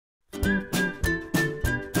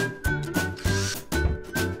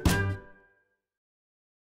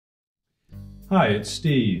Hi, it's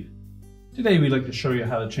Steve. Today we'd like to show you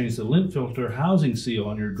how to change the lint filter housing seal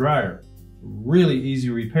on your dryer. Really easy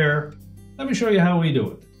repair. Let me show you how we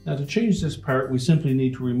do it. Now to change this part, we simply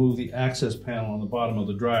need to remove the access panel on the bottom of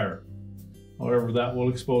the dryer. However, that will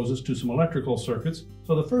expose us to some electrical circuits,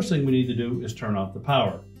 so the first thing we need to do is turn off the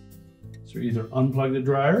power. So either unplug the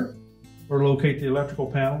dryer, or locate the electrical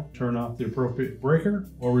panel, turn off the appropriate breaker,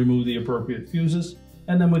 or remove the appropriate fuses,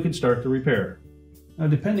 and then we can start the repair. Now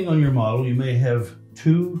depending on your model, you may have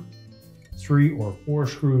 2, 3, or 4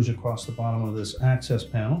 screws across the bottom of this access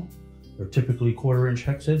panel. They're typically 1/4 inch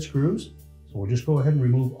hex head screws. So we'll just go ahead and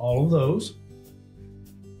remove all of those.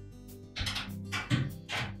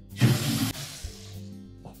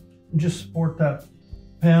 And just support that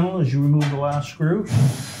panel as you remove the last screw.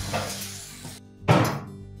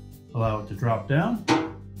 Allow it to drop down,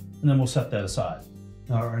 and then we'll set that aside.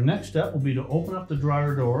 Now our next step will be to open up the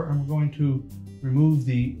dryer door, and we're going to remove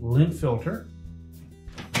the lint filter.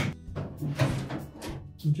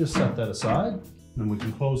 And just set that aside, and then we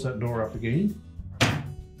can close that door up again.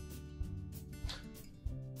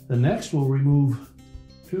 The next we'll remove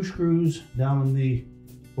 2 screws down in the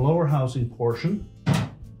lower housing portion.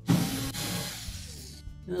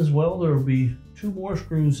 As well, there will be 2 more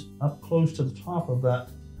screws up close to the top of that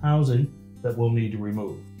housing that we'll need to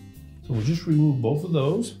remove. So we'll just remove both of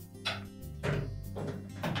those.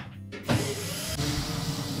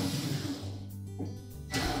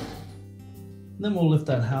 Then we'll lift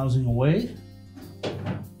that housing away.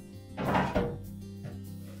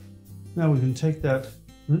 Now we can take that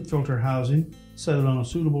lint filter housing, set it on a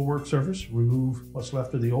suitable work surface, remove what's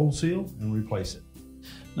left of the old seal, and replace it.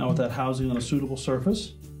 Now with that housing on a suitable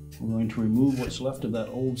surface, we're going to remove what's left of that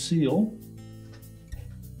old seal.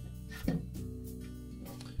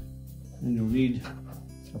 And you'll need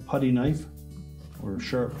a putty knife or a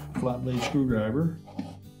sharp flat blade screwdriver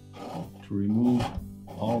to remove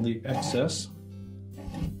all the excess.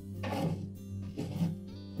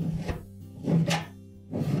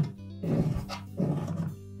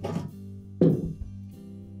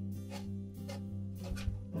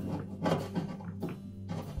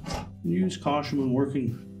 Use caution when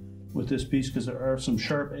working with this piece because there are some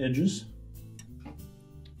sharp edges.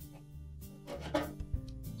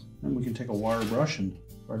 Then we can take a wire brush and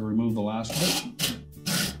try to remove the last of it.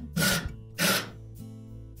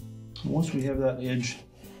 And once we have that edge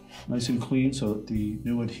nice and clean so that the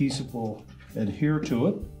new adhesive will adhere to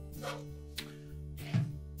it,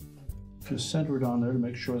 just center it on there to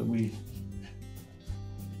make sure that we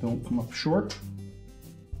don't come up short.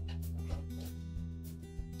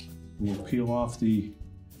 We'll peel off the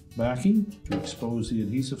backing to expose the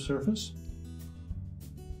adhesive surface.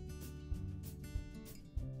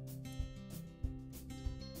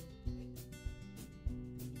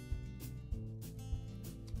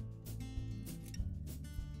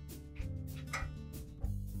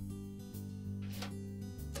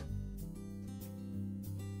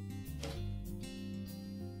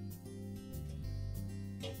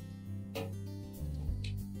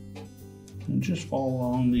 And just follow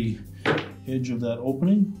along the edge of that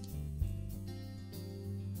opening.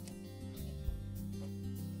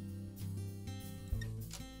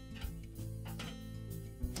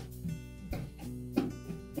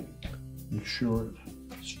 Make sure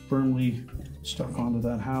it's firmly stuck onto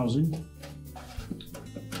that housing.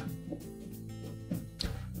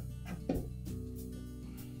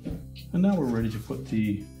 And now we're ready to put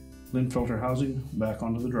the lint filter housing back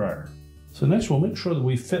onto the dryer. So next we'll make sure that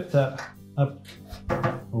we fit that up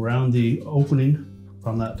around the opening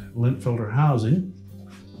from that lint filter housing.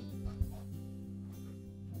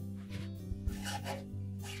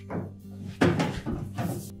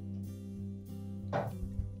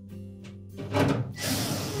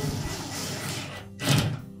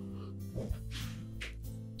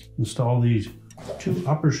 Install these 2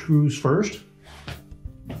 upper screws first.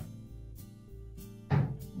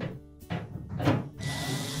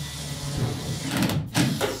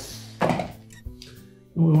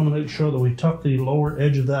 We want to make sure that we tuck the lower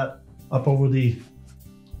edge of that up over the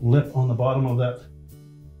lip on the bottom of that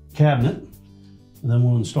cabinet. And then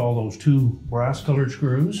we'll install those 2 brass colored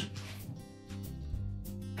screws.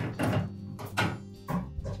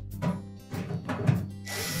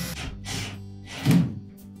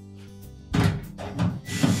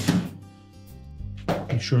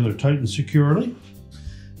 Make sure they're tightened securely.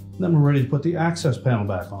 And then we're ready to put the access panel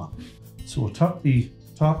back on. So we'll tuck the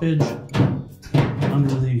top edge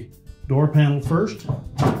under the door panel first.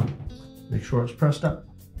 Make sure it's pressed up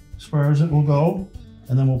as far as it will go,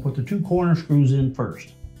 and then we'll put the 2 corner screws in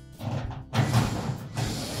first.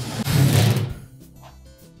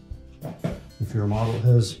 If your model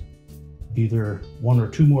has either 1 or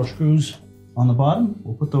 2 more screws on the bottom.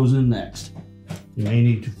 We'll put those in next. You may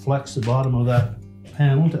need to flex the bottom of that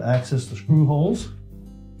panel to access the screw holes.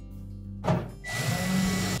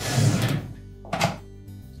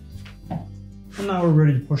 And now we're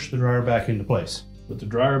ready to push the dryer back into place. With the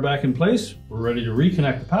dryer back in place, we're ready to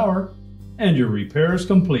reconnect the power, and your repair is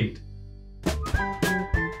complete.